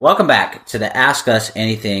Welcome back to the Ask Us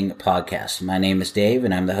Anything podcast. My name is Dave,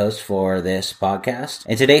 and I'm the host for this podcast.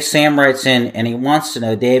 And today Sam writes in, and he wants to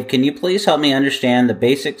know, Dave, can you please help me understand the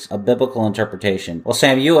basics of biblical interpretation? Well,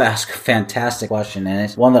 Sam, you ask a fantastic question, and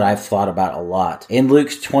it's one that I've thought about a lot. In Luke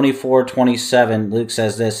 24:27, Luke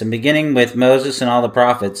says this, "And beginning with Moses and all the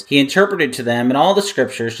prophets, he interpreted to them in all the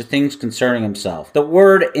scriptures the things concerning himself." The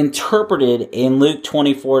word interpreted in Luke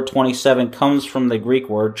 24:27 comes from the Greek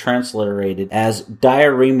word transliterated as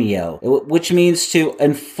diarrhea, which means to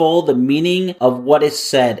unfold the meaning of what is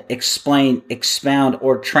said, explain, expound,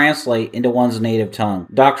 or translate into one's native tongue.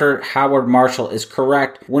 Dr. Howard Marshall is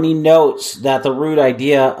correct when he notes that the root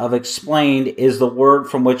idea of explained is the word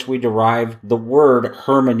from which we derive the word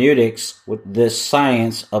hermeneutics, with the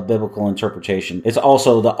science of biblical interpretation. It's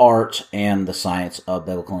also the art and the science of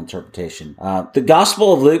biblical interpretation. The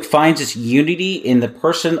Gospel of Luke finds its unity in the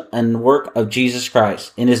person and work of Jesus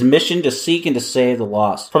Christ, in his mission to seek and to save the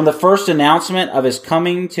lost. From the first announcement of his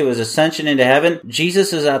coming to his ascension into heaven,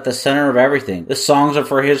 Jesus is at the center of everything. The songs are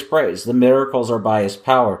for his praise. The miracles are by his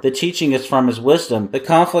power. The teaching is from his wisdom. The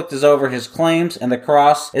conflict is over his claims, and the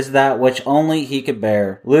cross is that which only he could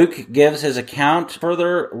bear. Luke gives his account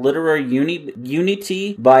further literary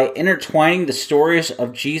unity by intertwining the stories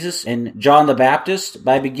of Jesus and John the Baptist,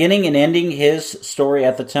 by beginning and ending his story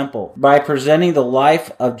at the temple, by presenting the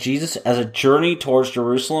life of Jesus as a journey towards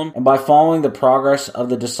Jerusalem, and by following the progress of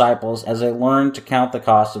the disciples as they learn to count the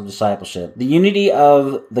cost of discipleship. The unity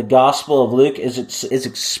of the Gospel of Luke is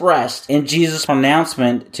expressed in Jesus'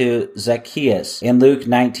 pronouncement to Zacchaeus in Luke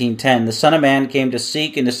 19:10. The Son of Man came to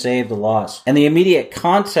seek and to save the lost. And the immediate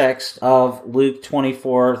context of Luke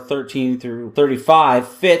 24:13 through 35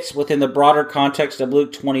 fits within the broader context of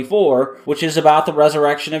Luke 24, which is about the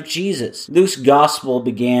resurrection of Jesus. Luke's Gospel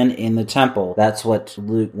began in the temple. That's what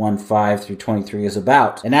Luke 1:5 through 23 is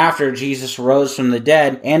about. And after Jesus rose from the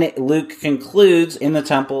dead, and Luke concludes in the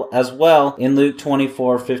temple as well in Luke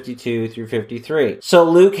 24:52 through 53. So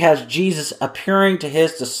Luke has Jesus appearing to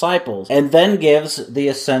his disciples and then gives the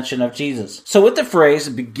ascension of Jesus. So with the phrase,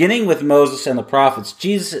 beginning with Moses and the prophets,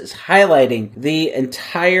 Jesus is highlighting the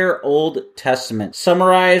entire Old Testament,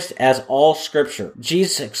 summarized as all scripture.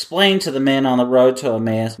 Jesus explained to the men on the road to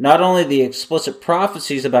Emmaus not only the explicit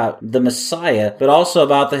prophecies about the Messiah, but also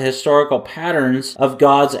about the historical patterns of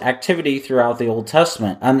God's activity throughout the Old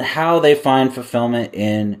Testament, and how they find fulfillment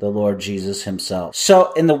in the Lord Jesus himself.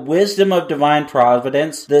 So in the wisdom of divine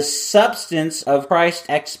providence, the substance of Christ's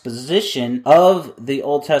exposition of the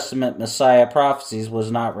Old Testament Messiah prophecies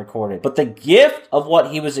was not recorded. But the gift of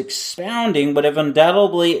what he was expounding would have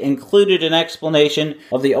undoubtedly included an explanation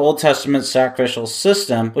of the Old Testament sacrificial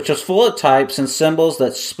system, which was full of types and symbols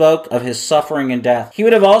that spoke of his suffering and death. He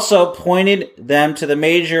would have also pointed them to the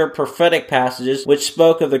major prophetic passages which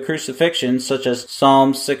spoke of the crucifixion, such as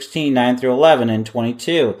Psalm 16, 9 through 11 and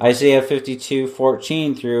 22, Isaiah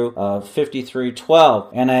 52:14 through 53:12,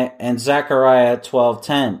 and Zechariah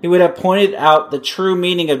 12:10. He would have pointed out the true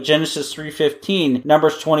meaning of Genesis 3:15,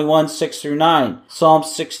 Numbers 21:6 through 9, Psalm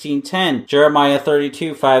 16:10, Jeremiah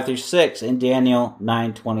 32:5 through 6, and Daniel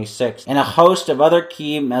 9:26, and a host of other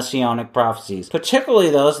key messianic prophecies, particularly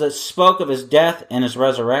those that spoke of his death and his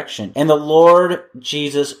resurrection. And the Lord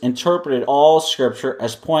Jesus interpreted all scripture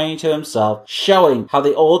as pointing to himself, showing how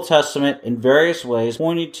the Old Testament in various ways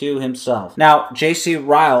pointed to himself. Now, J.C.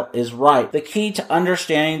 Ryle is right. The key to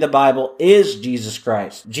understanding the Bible is Jesus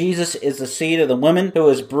Christ. Jesus is the seed of the woman who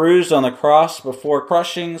was bruised on the cross before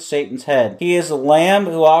crushing Satan's head. He is the Lamb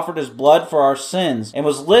who offered his blood for our sins and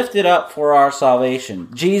was lifted up for our salvation.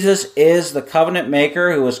 Jesus is the covenant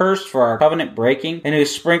maker who was cursed for our covenant breaking and who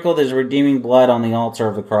sprinkled his redeeming blood on the altar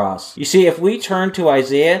of the cross. You see, if we turn to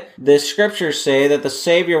Isaiah, the scriptures say that the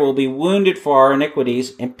Savior will be wounded for our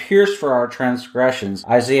iniquities and pierced for our transgressions.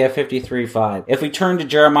 Isaiah 53:5. If we turn to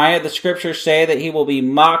Jeremiah, the scriptures say that he will be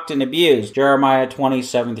mocked and abused. Jeremiah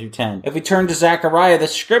 20:7 through 10. If we turn to Zechariah, the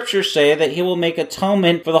scriptures say that he will make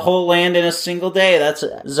atonement for the whole land in a single day. That's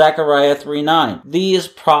Zechariah 3:9. These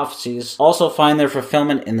prophecies also find their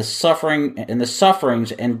fulfillment in the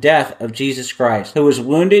sufferings and death of Jesus Christ, who was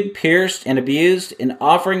wounded, pierced, and abused in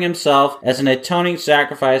offering himself as an atoning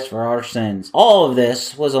sacrifice for our sins. All of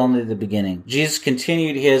this was only the beginning. Jesus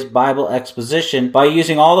continued his Bible exposition by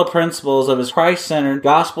using all the principles of his Christ-centered,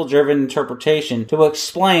 gospel-driven interpretation to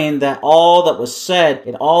explain that all that was said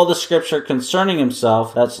in all the scripture concerning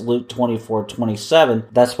himself, that's Luke 24:27,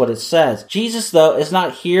 that's what it says. Jesus, though, is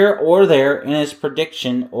not here or there in his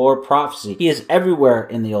prediction or prophecy. He is everywhere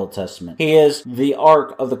in the Old Testament. He is the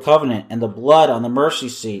Ark of the Covenant and the blood on the mercy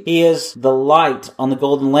seat. He is the light on the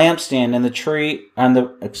golden lampstand and the tree,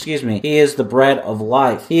 he is the bread of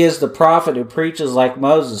life. He is the prophet who preaches like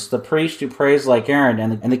Moses, the priest who prays like Aaron,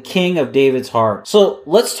 and the king of David's heart. So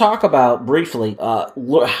let's talk about briefly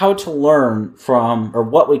how to learn from, or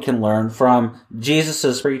what we can learn from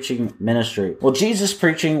Jesus' preaching ministry. Well, Jesus'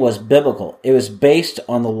 preaching was biblical. It was based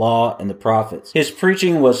on the law and the prophets. His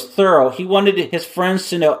preaching was thorough. He wanted his friends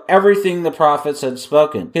to know everything the prophets had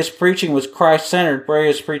spoken. His preaching was Christ-centered, where he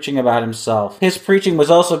was preaching about himself. His preaching was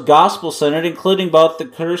also gospel-centered, including both the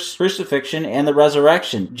crucifixion and the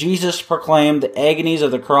resurrection. Jesus proclaimed the agonies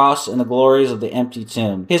of the cross and the glories of the empty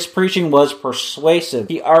tomb. His preaching was persuasive.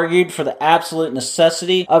 He argued for the absolute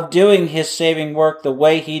necessity of doing his saving work the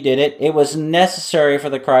way he did it. It was necessary for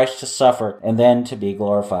the Christ to suffer and then to be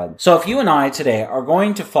glorified. So if you and I today are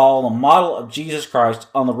going to follow the model of Jesus Christ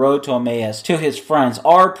on the road to Emmaus to his friends,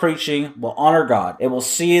 our preaching will honor God. It will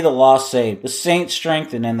see the lost saved, the saints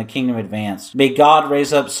strengthened, and the kingdom advanced. May God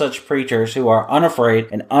raise up such preachers who are unafraid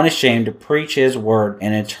and unashamed to preach his word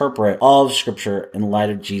and interpret all of Scripture in light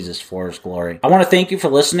of Jesus for his glory. I want to thank you for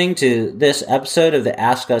listening to this episode of the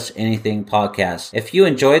Ask Us Anything podcast. If you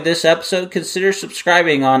enjoyed this episode, consider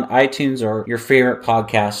subscribing on iTunes or your favorite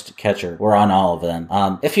podcast catcher. We're on all of them.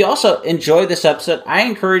 If you also enjoyed this episode, I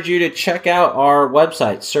encourage you to check out our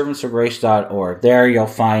website, servantsofgrace.org. There you'll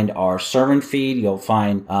find our sermon feed. You'll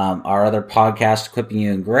find our other podcast, Equipping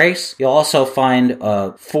You in Grace. You'll also find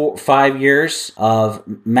 5 years of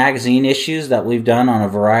magazine issues that we've done on a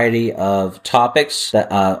variety of topics.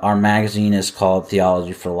 That our magazine is called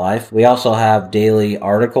Theology for Life. We also have daily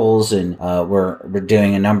articles, and we're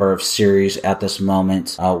doing a number of series at this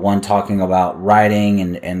moment. One talking about writing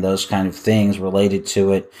and those kind of things related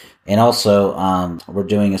to it. And also, we're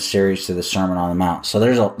doing a series to the Sermon on the Mount. So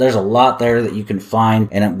there's a lot there that you can find,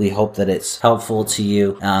 and we hope that it's helpful to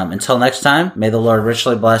you. Until next time, may the Lord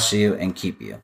richly bless you and keep you.